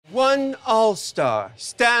One all-star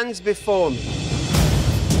stands before me.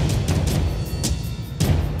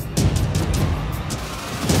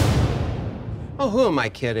 Oh, who am I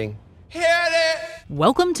kidding? Hit it!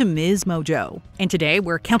 Welcome to MsMojo, and today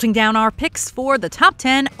we're counting down our picks for the top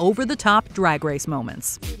 10 over-the-top drag race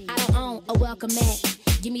moments. I don't own a welcome mat.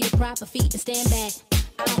 Give me the proper feet to stand back.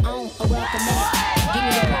 I don't own a welcome mat. Give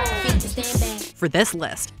me the proper feet to stand back. For this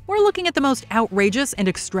list, we're looking at the most outrageous and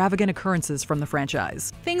extravagant occurrences from the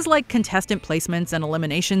franchise. Things like contestant placements and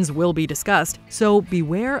eliminations will be discussed, so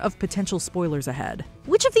beware of potential spoilers ahead.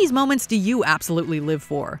 Which of these moments do you absolutely live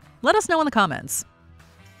for? Let us know in the comments.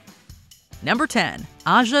 Number 10,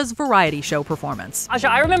 Aja's variety show performance. Aja,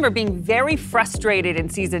 I remember being very frustrated in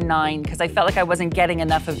season 9 because I felt like I wasn't getting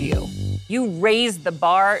enough of you. You raised the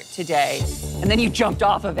bar today, and then you jumped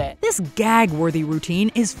off of it. This gag-worthy routine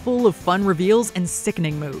is full of fun reveals and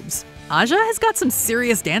sickening moves. Aja has got some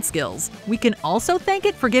serious dance skills. We can also thank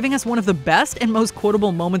it for giving us one of the best and most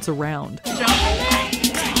quotable moments around.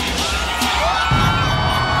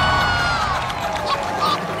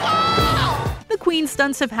 The Queen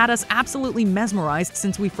stunts have had us absolutely mesmerized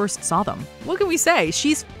since we first saw them. What can we say?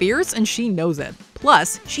 She's fierce and she knows it.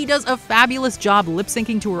 Plus, she does a fabulous job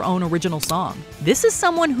lip-syncing to her own original song. This is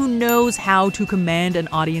someone who knows how to command an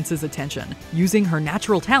audience's attention, using her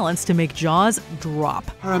natural talents to make jaws drop.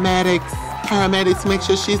 Paramedics, make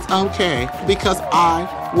sure she's okay, because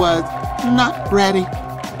I was not ready.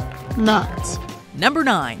 Not. Number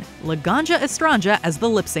 9, Laganja Estranja as the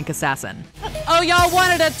lip-sync assassin. Oh, y'all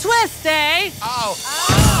wanted a twist, eh? Oh!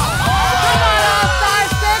 Come on, all-star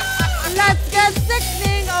 6, let's get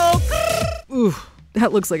sickening, oh! Ooh,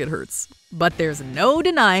 that looks like it hurts. But there's no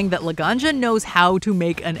denying that Laganja knows how to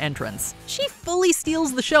make an entrance. She fully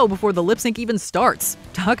steals the show before the lip sync even starts.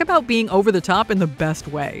 Talk about being over the top in the best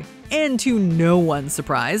way. And to no one's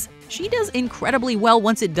surprise, she does incredibly well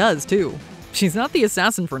once it does, too. She's not the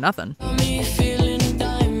assassin for nothing.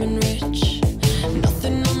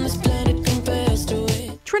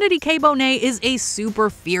 Trinity K. Bonet is a super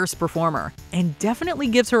fierce performer, and definitely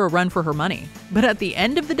gives her a run for her money. But at the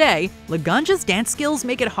end of the day, Laganja's dance skills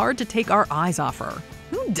make it hard to take our eyes off her.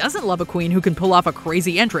 Who doesn't love a queen who can pull off a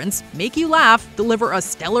crazy entrance, make you laugh, deliver a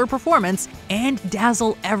stellar performance, and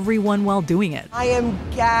dazzle everyone while doing it? I am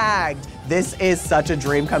gagged. This is such a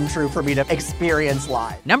dream come true for me to experience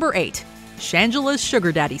live. Number 8, Shangela's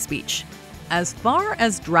sugar daddy speech. As far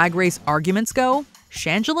as drag race arguments go,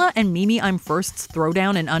 Shangela and Mimi I'm First's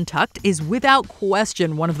throwdown in Untucked is without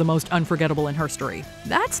question one of the most unforgettable in history.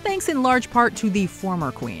 That's thanks in large part to the former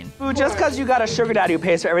queen. Ooh, just because you got a sugar daddy who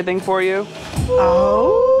pays for everything for you.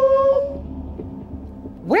 Oh?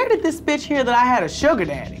 Where did this bitch hear that I had a sugar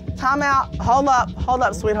daddy? Time out. Hold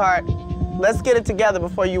up, sweetheart. Let's get it together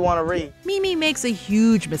before you want to read. Mimi makes a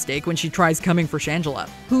huge mistake when she tries coming for Shangela,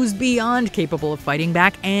 who's beyond capable of fighting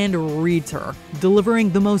back and reads her,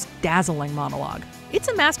 delivering the most dazzling monologue. It's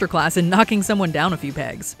a masterclass in knocking someone down a few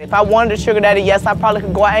pegs. If I wanted a sugar daddy, yes, I probably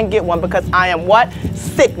could go out and get one because I am what?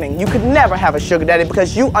 Sickening. You could never have a sugar daddy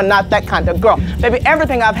because you are not that kind of girl. Baby,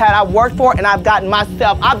 everything I've had, I've worked for and I've gotten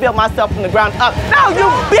myself. I built myself from the ground up. No, you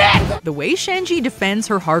bitch! The way Shanji defends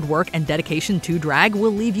her hard work and dedication to drag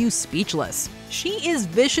will leave you speechless. She is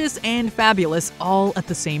vicious and fabulous all at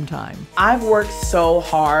the same time. I've worked so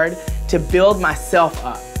hard to build myself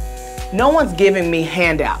up. No one's giving me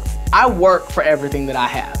handouts. I work for everything that I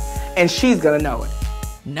have, and she's gonna know it.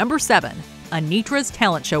 Number 7, Anetra's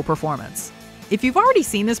talent show performance. If you've already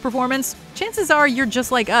seen this performance, chances are you're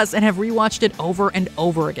just like us and have rewatched it over and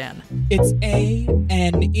over again. It's A-N-E-T-R-A,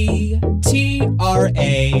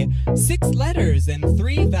 6 letters and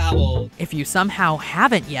 3 vowels. If you somehow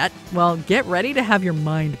haven't yet, well, get ready to have your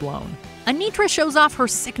mind blown. Anetra shows off her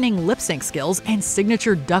sickening lip sync skills and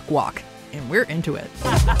signature duck walk, and we're into it.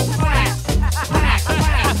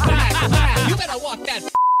 You better walk that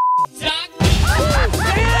duck.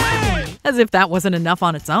 As if that wasn't enough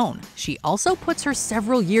on its own, she also puts her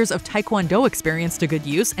several years of Taekwondo experience to good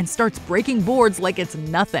use and starts breaking boards like it's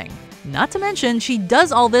nothing. Not to mention, she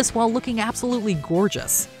does all this while looking absolutely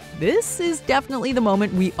gorgeous. This is definitely the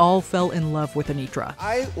moment we all fell in love with Anetra.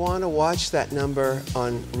 I want to watch that number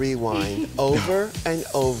on rewind over and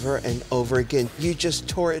over and over again. You just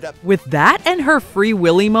tore it up. With that and her Free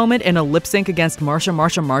Willy moment in a lip sync against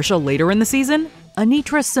Marsha later in the season,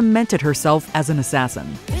 Anetra cemented herself as an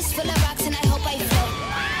assassin.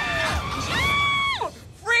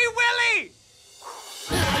 Free Willy!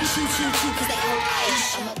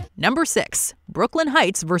 Number 6, Brooklyn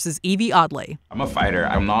Heights versus Evie Oddly. I'm a fighter.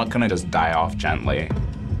 I'm not gonna just die off gently.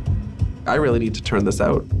 I really need to turn this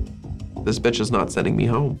out. This bitch is not sending me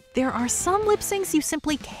home. There are some lip syncs you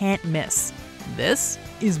simply can't miss. This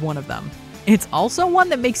is one of them. It's also one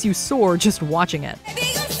that makes you soar just watching it.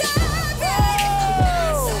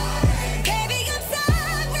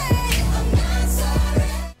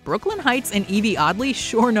 Brooklyn Heights and Evie Oddly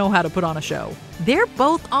sure know how to put on a show. They're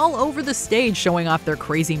both all over the stage showing off their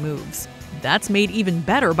crazy moves. That's made even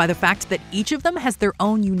better by the fact that each of them has their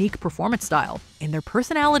own unique performance style, and their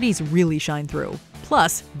personalities really shine through.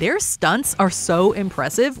 Plus, their stunts are so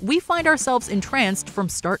impressive, we find ourselves entranced from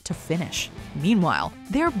start to finish. Meanwhile,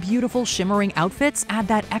 their beautiful shimmering outfits add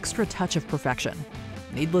that extra touch of perfection.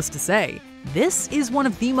 Needless to say, this is one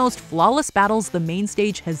of the most flawless battles the main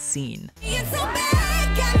stage has seen.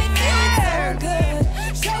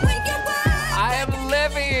 I am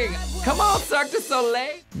living! Come on, Cirque du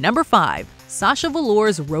Soleil! Number 5. Sasha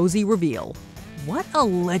Velour's Rosy Reveal. What a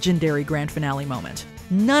legendary grand finale moment.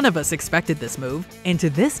 None of us expected this move, and to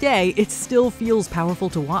this day, it still feels powerful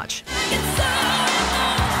to watch.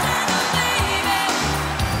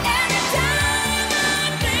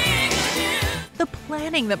 The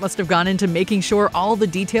planning that must have gone into making sure all the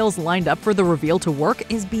details lined up for the reveal to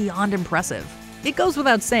work is beyond impressive. It goes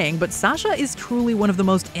without saying, but Sasha is truly one of the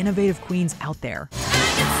most innovative queens out there.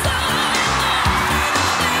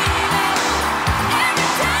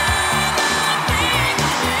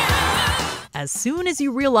 As soon as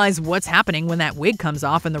you realize what's happening when that wig comes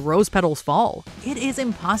off and the rose petals fall, it is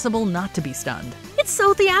impossible not to be stunned. It's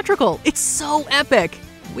so theatrical, it's so epic.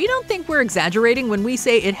 We don't think we're exaggerating when we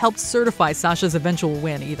say it helped certify Sasha's eventual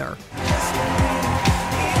win either.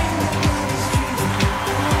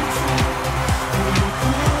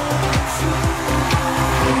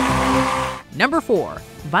 Number 4.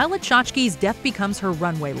 Violet Chachki's Death Becomes Her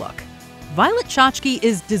runway look. Violet Chachki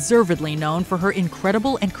is deservedly known for her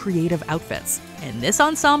incredible and creative outfits, and this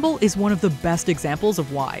ensemble is one of the best examples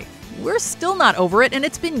of why. We're still not over it, and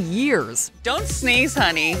it's been years. Don't sneeze,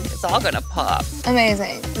 honey. It's all gonna pop.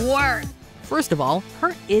 Amazing. Work. First of all,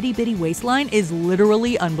 her itty-bitty waistline is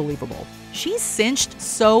literally unbelievable. She's cinched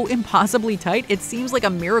so impossibly tight, it seems like a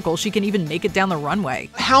miracle she can even make it down the runway.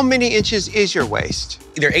 How many inches is your waist?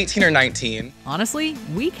 Either 18 or 19. Honestly,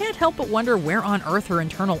 we can't help but wonder where on earth her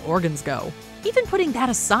internal organs go. Even putting that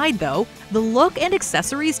aside though, the look and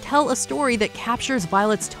accessories tell a story that captures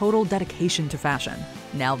Violet's total dedication to fashion.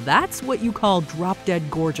 Now that's what you call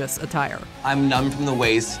drop-dead gorgeous attire. I'm numb from the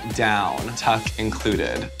waist down, tuck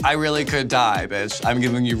included. I really could die, bitch. I'm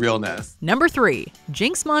giving you realness. Number 3.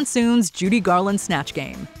 Jinx Monsoon's Judy Garland Snatch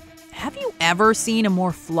Game. Have you ever seen a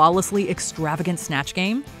more flawlessly extravagant snatch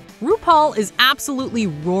game? RuPaul is absolutely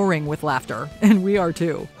roaring with laughter, and we are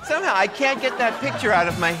too. Somehow I can't get that picture out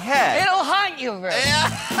of my head. It'll haunt you,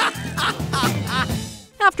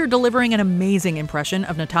 After delivering an amazing impression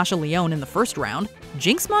of Natasha Lyonne in the first round,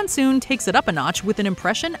 Jinx Monsoon takes it up a notch with an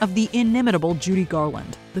impression of the inimitable Judy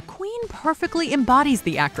Garland. The queen perfectly embodies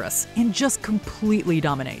the actress and just completely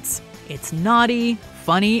dominates. It's naughty,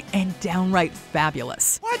 funny, and downright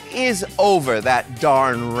fabulous. What is over that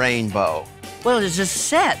darn rainbow? Well, it's a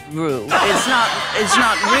set, Ru. It's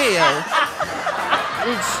not real.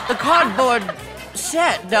 It's a cardboard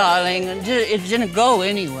set, darling. It didn't go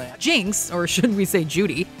anywhere. Jinx, or should we say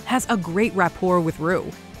Judy, has a great rapport with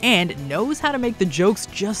Ru and knows how to make the jokes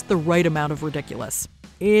just the right amount of ridiculous.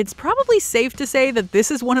 It's probably safe to say that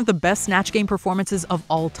this is one of the best Snatch Game performances of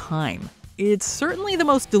all time. It's certainly the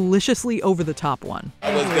most deliciously over-the-top one.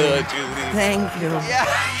 That was good, Judy. Thank you.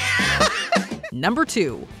 Number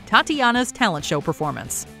 2. Tatianna's talent show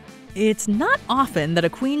performance. It's not often that a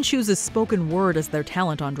queen chooses spoken word as their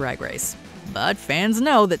talent on Drag Race. But fans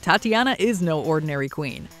know that Tatianna is no ordinary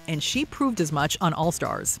queen, and she proved as much on All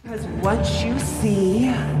Stars. Because what you see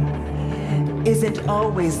isn't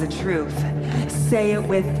always the truth. Say it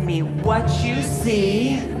with me. What you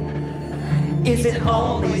see isn't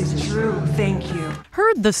always true. Thank you.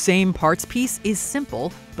 Her The Same Parts piece is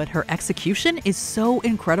simple, but her execution is so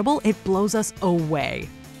incredible it blows us away.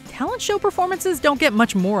 Talent show performances don't get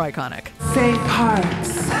much more iconic. Same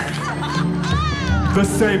parts. The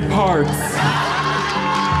same parts.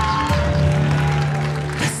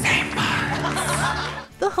 The same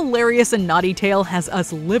parts. The hilarious and naughty tale has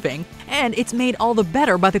us living, and it's made all the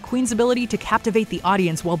better by the queen's ability to captivate the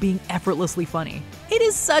audience while being effortlessly funny. It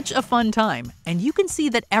is such a fun time, and you can see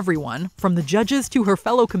that everyone, from the judges to her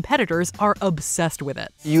fellow competitors, are obsessed with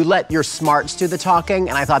it. You let your smarts do the talking,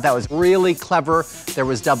 and I thought that was really clever. There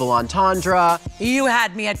was double entendre. You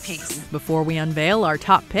had me at peace. Before we unveil our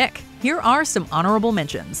top pick, here are some honorable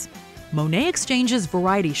mentions. Monet Exchange's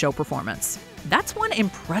variety show performance. That's one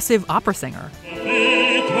impressive opera singer.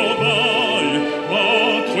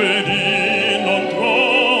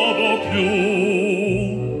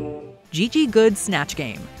 Gigi Good's Snatch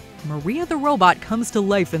Game. Maria the robot comes to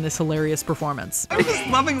life in this hilarious performance. I'm just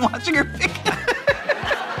loving watching her pick.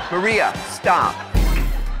 Maria, stop.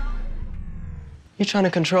 You trying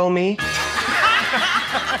to control me? How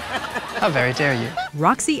very dare you?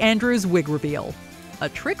 Roxy Andrews' wig reveal. A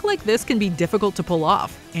trick like this can be difficult to pull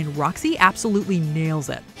off, and Roxy absolutely nails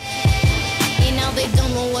it. And now they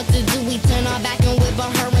don't know what to do. We turn our back and whip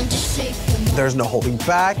on her and just shake them. There's no holding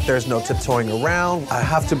back, there's no tiptoeing around. I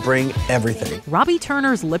have to bring everything. Robbie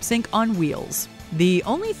Turner's lip sync on wheels. The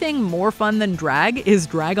only thing more fun than drag is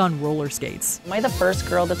drag on roller skates. Am I the first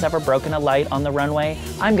girl that's ever broken a light on the runway?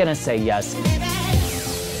 I'm gonna say yes.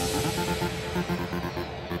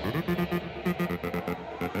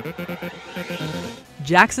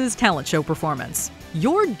 Jax's talent show performance.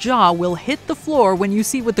 Your jaw will hit the floor when you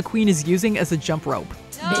see what the queen is using as a jump rope.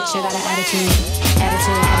 Bitch, you got an attitude.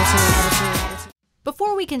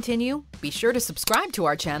 Before we continue, be sure to subscribe to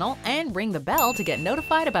our channel and ring the bell to get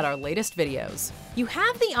notified about our latest videos. You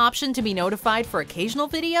have the option to be notified for occasional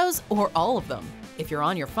videos or all of them. If you're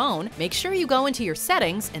on your phone, make sure you go into your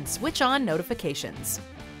settings and switch on notifications.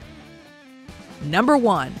 Number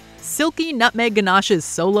 1. Silky Nutmeg Ganache's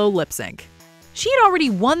solo lip sync. She had already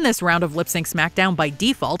won this round of Lip Sync SmackDown by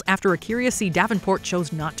default after Akira C. Davenport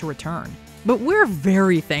chose not to return. But we're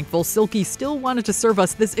very thankful Silky still wanted to serve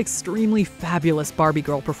us this extremely fabulous Barbie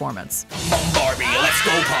girl performance. Barbie, let's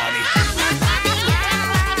go party.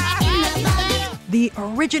 The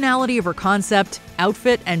originality of her concept,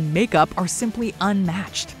 outfit, and makeup are simply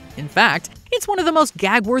unmatched. In fact, it's one of the most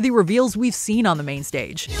gag-worthy reveals we've seen on the main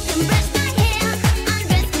stage.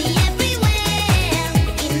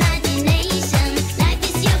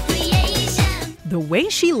 The way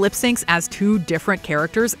she lip syncs as two different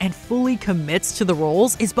characters and fully commits to the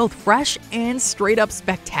roles is both fresh and straight up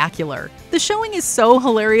spectacular. The showing is so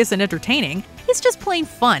hilarious and entertaining, it's just plain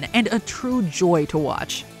fun and a true joy to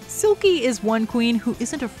watch. Silky is one queen who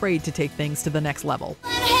isn't afraid to take things to the next level.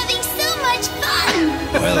 I'm having so much fun.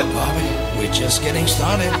 Well, Bobby, we're just getting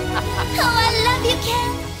started. Oh, I love you,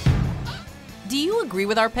 Ken. Do you agree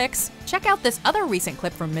with our picks? Check out this other recent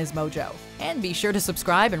clip from MsMojo. And be sure to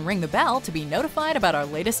subscribe and ring the bell to be notified about our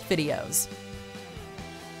latest videos.